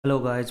Hello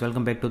guys,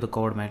 welcome back to the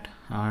CodeMate.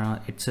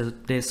 It's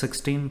day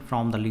 16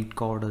 from the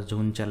LeetCode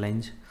June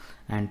challenge,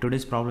 and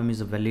today's problem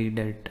is a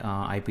validated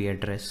IP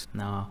address.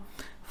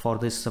 For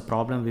this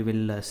problem, we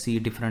will see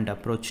different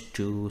approach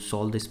to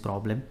solve this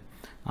problem.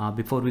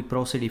 Before we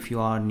proceed, if you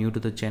are new to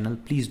the channel,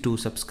 please do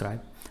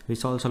subscribe. We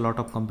solve a lot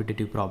of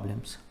competitive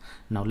problems.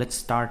 Now let's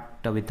start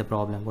with the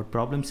problem. What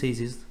problem says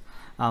is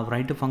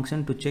write a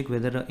function to check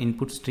whether an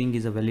input string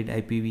is a valid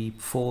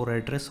IPv4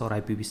 address or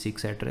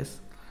IPv6 address,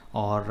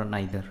 or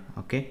neither.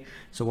 Okay,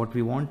 so what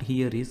we want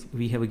here is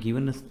we have a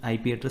given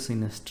IP address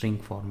in a string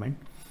format,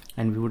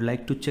 and we would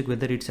like to check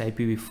whether it's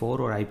IPv4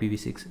 or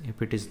IPv6.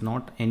 If it is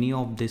not any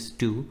of these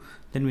two,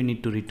 then we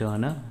need to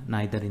return a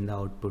neither in the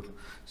output.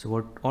 So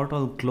what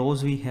all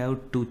clause we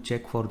have to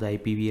check for the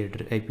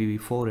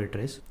IPv4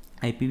 address.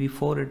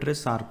 IPv4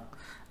 address are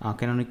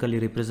canonically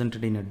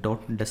represented in a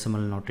dot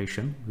decimal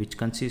notation, which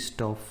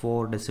consists of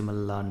 4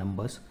 decimal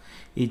numbers,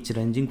 each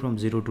ranging from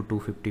 0 to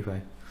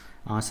 255.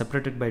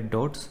 Separated by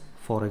dots.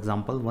 For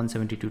example,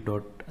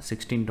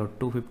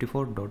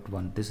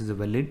 172.16.254.1. This is a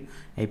valid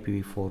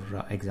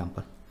IPv4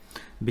 example.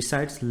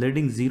 Besides,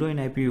 leading 0 in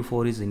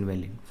IPv4 is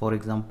invalid. For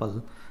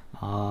example,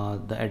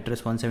 the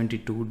address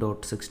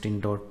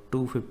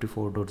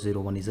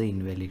 172.16.254.01 is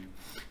invalid.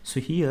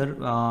 So here,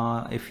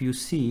 if you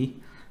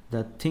see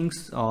the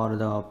things or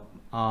the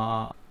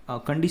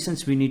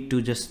conditions we need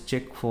to just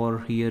check for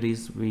here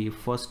is,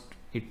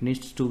 it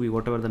needs to be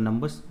whatever the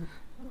numbers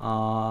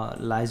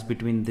lies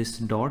between these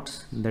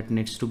dots, that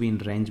needs to be in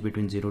range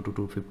between 0 to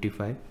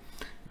 255.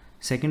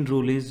 Second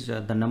rule is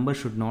the number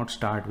should not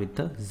start with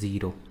the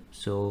 0.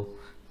 So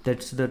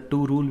that's the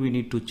two rule we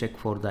need to check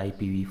for the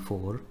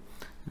IPv4.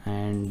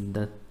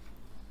 And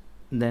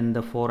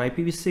then for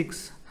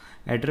IPv6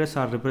 address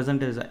are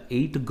represented as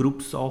 8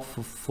 groups of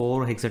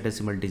 4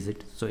 hexadecimal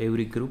digits. So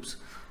every groups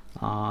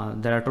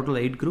there are total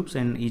 8 groups,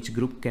 and each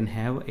group can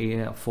have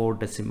a 4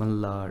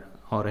 decimal or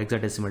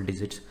hexadecimal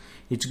digits.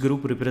 Each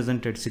group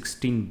represented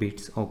 16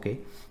 bits. Okay,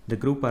 the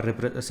group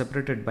are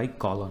separated by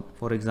colon.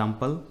 For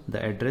example,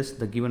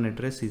 the given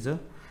address is a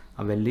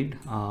valid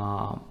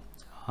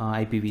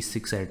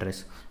IPv6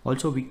 address.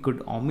 Also, we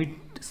could omit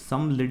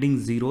some leading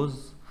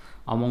zeros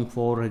among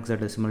 4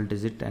 hexadecimal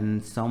digit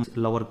and some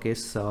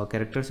lowercase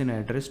characters in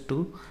address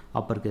to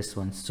uppercase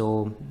ones.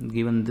 So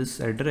given this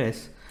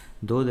address,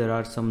 though there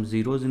are some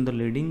zeros in the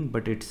leading,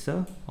 but it's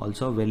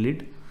also a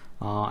valid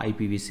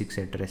IPv6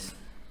 address.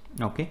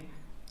 Okay,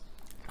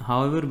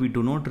 however, we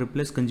do not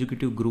replace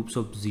consecutive groups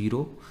of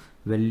 0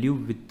 value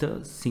with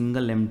the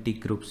single empty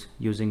groups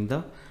using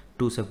the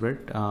 2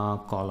 separate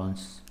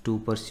columns to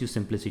pursue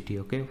simplicity.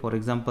 Okay, for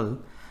example,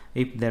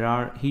 if there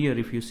are here,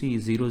 if you see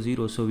 0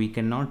 0, so we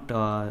cannot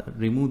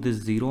remove this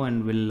 0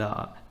 and will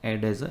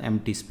add as an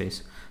empty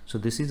space. So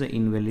this is an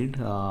invalid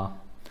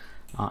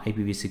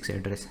IPv6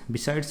 address.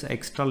 Besides,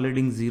 extra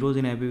leading zeros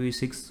in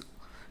IPv6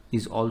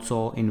 is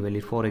also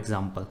invalid. For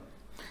example,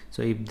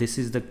 so if this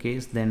is the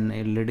case, then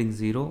a leading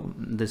 0,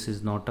 this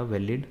is not a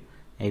valid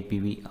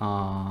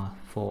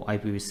for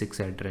IPv6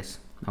 address.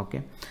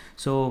 Okay,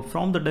 so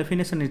from the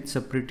definition, it's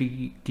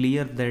pretty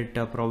clear that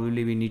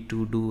probably we need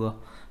to do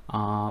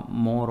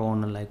more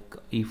on like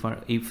if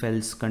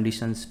else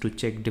conditions to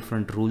check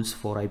different rules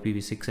for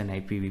IPv6 and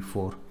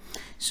IPv4.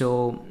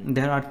 So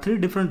there are 3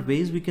 different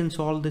ways we can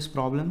solve this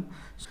problem.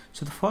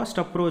 So the first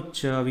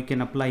approach we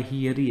can apply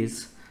here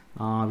is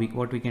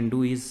what we can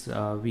do is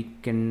we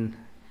can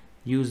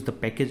use the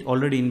package,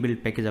 already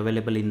inbuilt package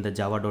available in the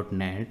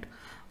java.net,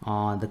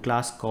 the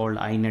class called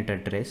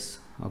inetAddress.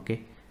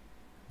 Okay,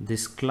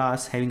 this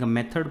class having a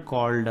method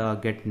called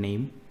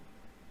getName.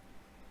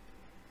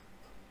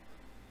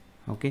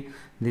 Okay,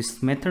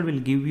 this method will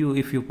give you,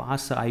 if you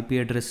pass a IP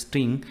address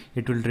string,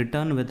 it will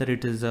return whether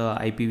it is a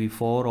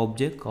IPv4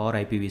 object or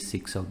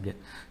IPv6 object.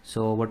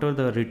 So whatever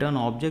the return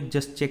object,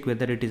 just check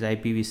whether it is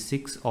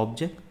IPv6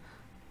 object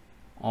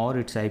or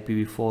it's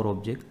IPv4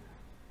 object.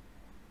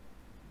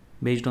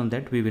 Based on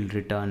that, we will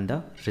return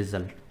the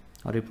result,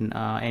 or if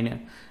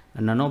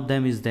none of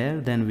them is there,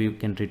 then we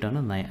can return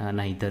a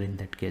neither in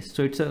that case.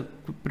 So it's a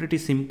pretty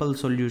simple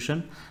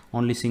solution.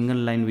 Only single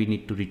line we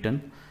need to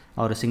return,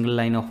 or a single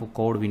line of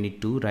code we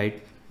need to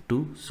write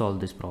to solve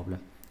this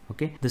problem.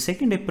 Okay, the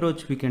second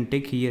approach we can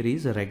take here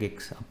is a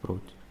regex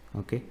approach.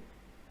 Okay,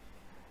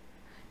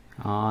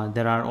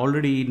 there are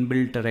already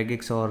inbuilt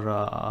regex or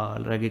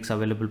regex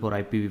available for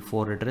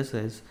IPv4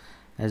 addresses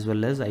as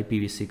well as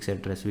IPv6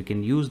 address. We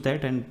can use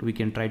that, and we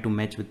can try to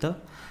match with the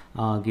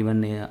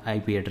given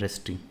IP address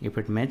string. If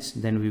it matches,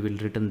 then we will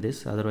return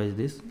this, otherwise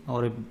this,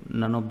 or if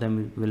none of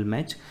them will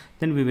match,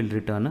 then we will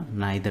return a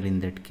neither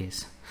in that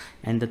case.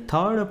 And the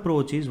third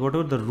approach is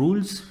whatever the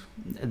rules,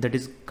 that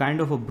is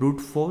kind of a brute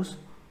force.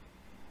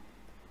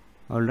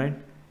 All right,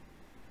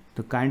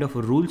 the kind of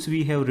rules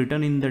we have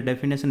written in the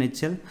definition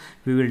itself,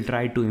 we will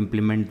try to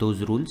implement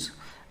those rules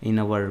in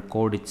our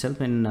code itself,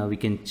 and we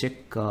can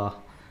check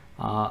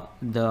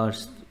the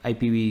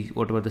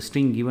whatever the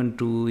string given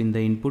to in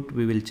the input,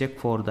 we will check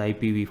for the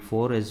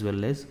IPv4 as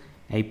well as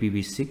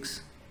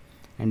IPv6,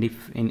 and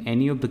if in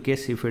any of the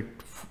case, if it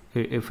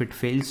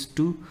fails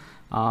to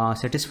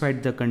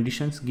satisfied the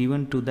conditions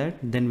given to that,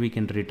 then we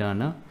can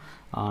return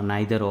a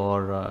neither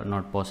or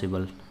not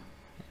possible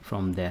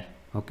from there.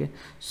 Okay,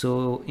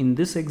 so in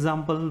this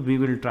example we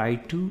will try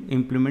to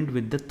implement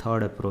with the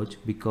third approach,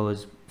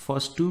 because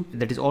first two,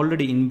 that is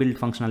already inbuilt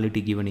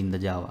functionality given in the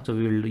Java. So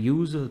we will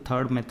use a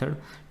third method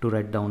to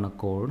write down a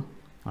code.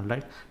 All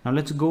right, now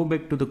let's go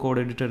back to the code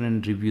editor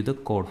and review the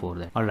code for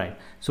that. All right,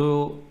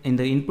 so in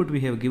the input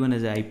we have given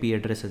as a IP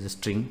address as a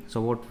string. So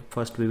what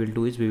first we will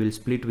do is we will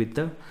split with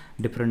the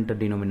different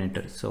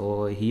denominators.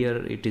 So here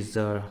it is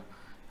a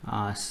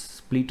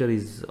splitter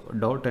is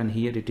dot, and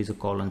here it is a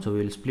colon. So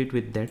we will split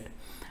with that,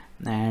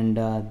 and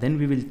then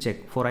we will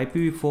check for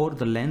IPv4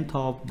 the length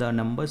of the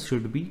numbers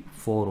should be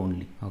 4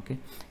 only. Okay,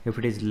 if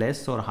it is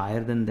less or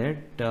higher than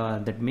that,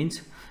 that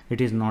means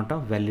it is not a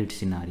valid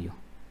scenario.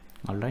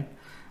 All right,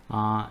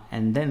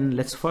 and then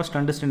let's first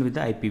understand with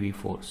the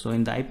IPv4. So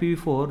in the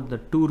IPv4 the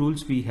two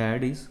rules we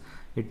had is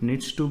it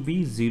needs to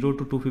be 0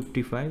 to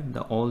 255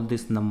 all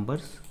these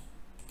numbers.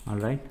 All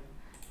right,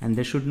 and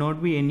there should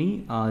not be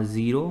any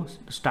zero.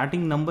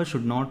 Starting number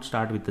should not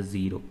start with a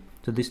 0.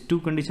 So these two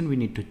conditions we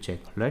need to check.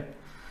 All right,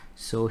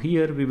 so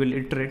here we will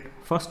iterate.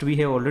 First we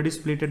have already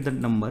splitted the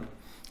number,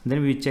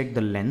 then we check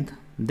the length,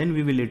 then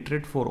we will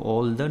iterate for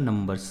all the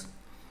numbers.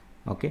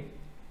 Okay,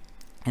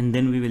 and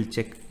then we will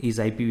check is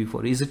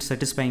IPv4, is it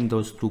satisfying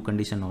those two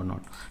conditions or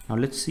not. Now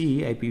let's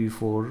see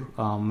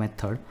IPv4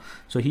 method.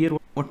 So here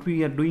what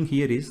we are doing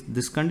here is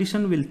this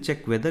condition will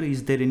check whether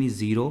is there any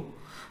zero,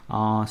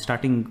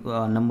 starting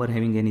number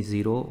having any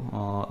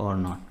zero or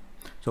not.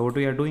 So what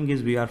we are doing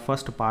is we are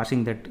first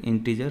passing that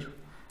integer,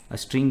 a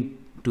string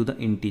to the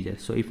integer.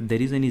 So if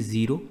there is any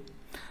zero,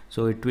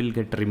 so it will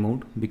get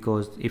removed,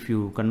 because if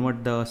you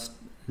convert the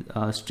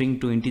string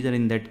to integer,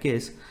 in that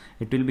case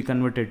it will be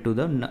converted to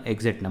the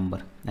exact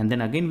number, and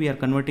then again we are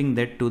converting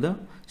that to the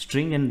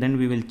string, and then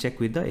we will check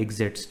with the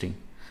exact string.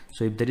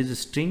 So if there is a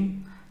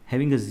string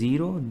having a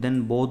 0,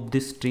 then both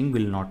this string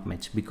will not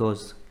match,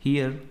 because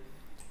here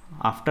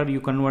after you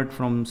convert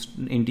from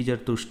integer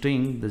to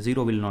string the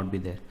 0 will not be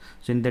there.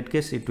 So in that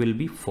case it will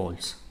be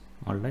false.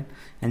 All right,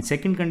 and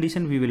second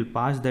condition we will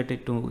pass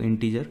that to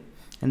integer,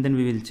 and then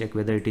we will check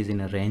whether it is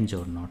in a range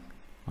or not.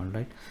 All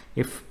right,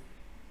 if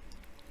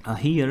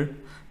here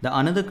the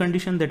another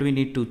condition that we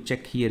need to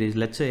check here is,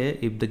 let's say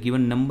if the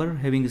given number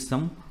having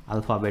some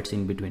alphabets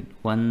in between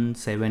 1,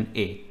 7,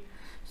 8.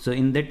 So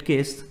in that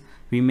case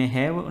we may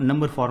have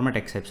number format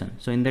exception.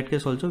 So in that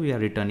case also we are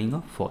returning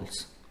a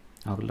false.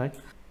 All right,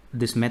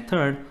 this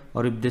method,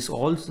 or if this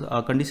all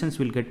conditions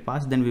will get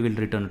passed, then we will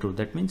return true.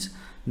 That means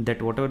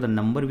that whatever the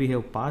number we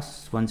have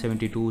passed,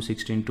 172,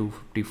 16,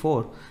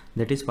 254,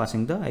 that is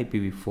passing the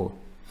IPv4.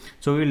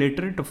 So we will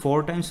iterate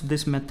 4 times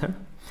this method,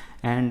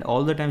 and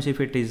all the times if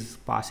it is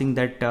passing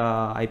that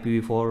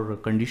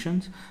IPv4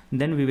 conditions,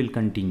 then we will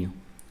continue.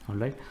 All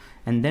right,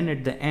 and then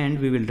at the end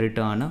we will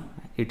return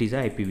it is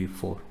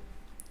IPv4.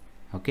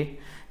 Okay,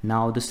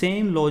 now the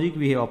same logic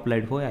we have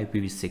applied for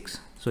IPv6.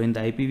 So in the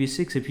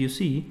IPv6, if you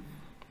see,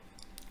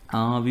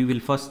 we will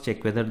first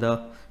check whether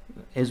the,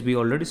 as we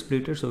already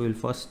split it, so we will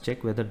first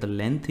check whether the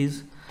length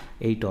is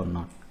 8 or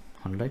not.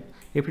 All right,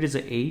 if it is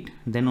a 8,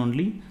 then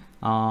only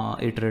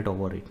iterate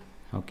over it.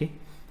 Okay,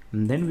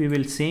 and then we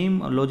will same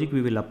logic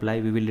we will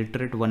apply. We will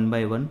iterate one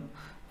by one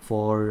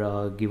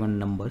for given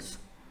numbers.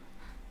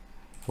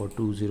 For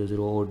 200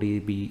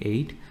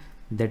 ODB8,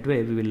 that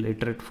way we will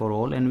iterate for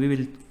all, and we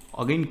will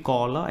again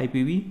call a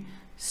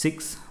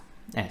IPv6s.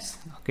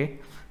 Okay,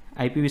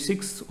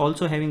 IPv6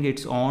 also having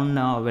its own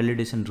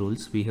validation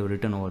rules we have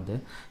written over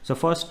there. So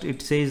first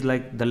it says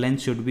like the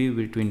length should be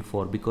between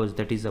 4, because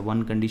that is a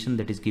one condition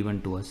that is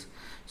given to us.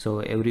 So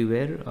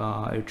everywhere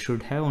it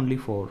should have only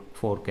four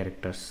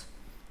characters.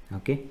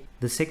 Okay,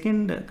 the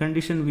second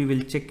condition we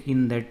will check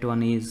in that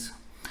one is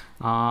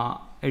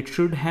it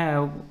should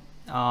have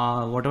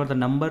whatever the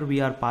number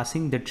we are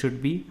passing, that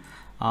should be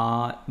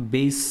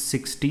base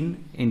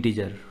 16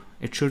 integer.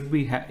 It should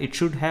be it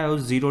should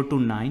have 0 to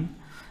 9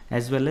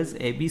 as well as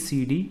A, B,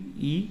 C, D,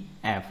 E,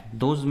 F,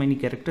 those many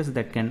characters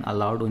that can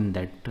allowed in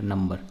that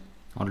number.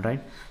 All right,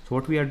 so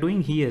what we are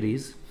doing here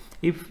is,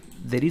 if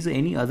there is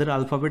any other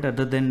alphabet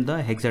other than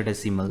the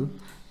hexadecimal,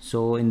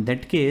 so in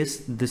that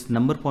case this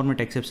number format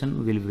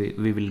exception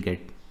we will get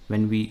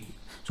when we.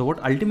 So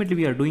what ultimately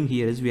we are doing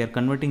here is we are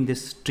converting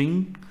this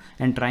string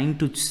and trying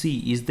to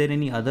see is there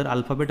any other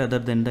alphabet other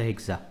than the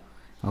hexa.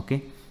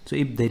 Okay, so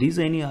if there is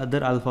any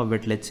other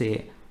alphabet, let's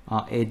say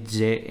H,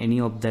 J,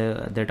 any of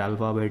that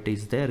alphabet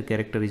is there,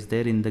 character is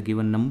there in the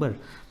given number,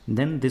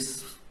 then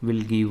this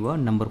will give a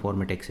number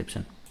format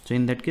exception. So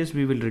in that case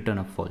we will return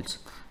a false,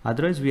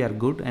 otherwise we are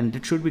good, and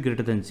it should be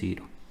greater than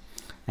 0.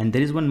 And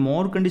there is one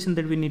more condition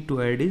that we need to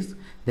add is,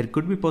 there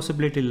could be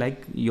possibility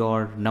like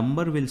your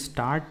number will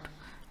start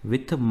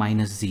with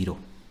 -0.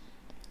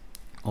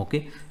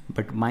 Okay,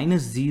 but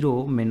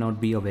 -0 may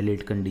not be a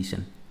valid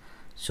condition.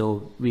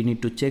 So we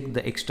need to check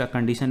the extra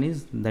condition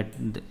is that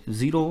the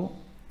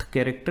 0th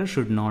character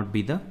should not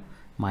be the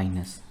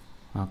minus.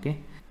 Okay,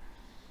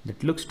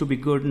 that looks to be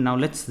good. Now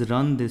let's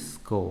run this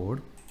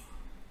code.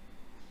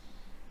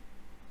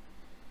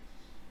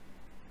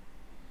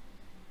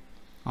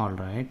 All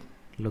right,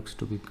 looks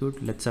to be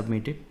good. Let's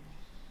submit it.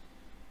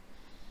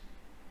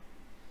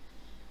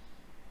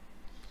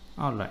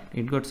 All right,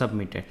 it got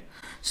submitted.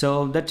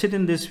 So that's it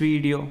in this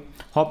video.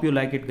 Hope you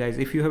like it, guys.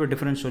 If you have a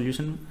different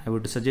solution, I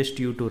would suggest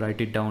you to write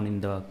it down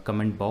in the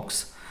comment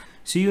box.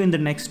 See you in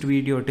the next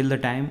video. Till the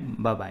time,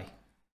 bye bye.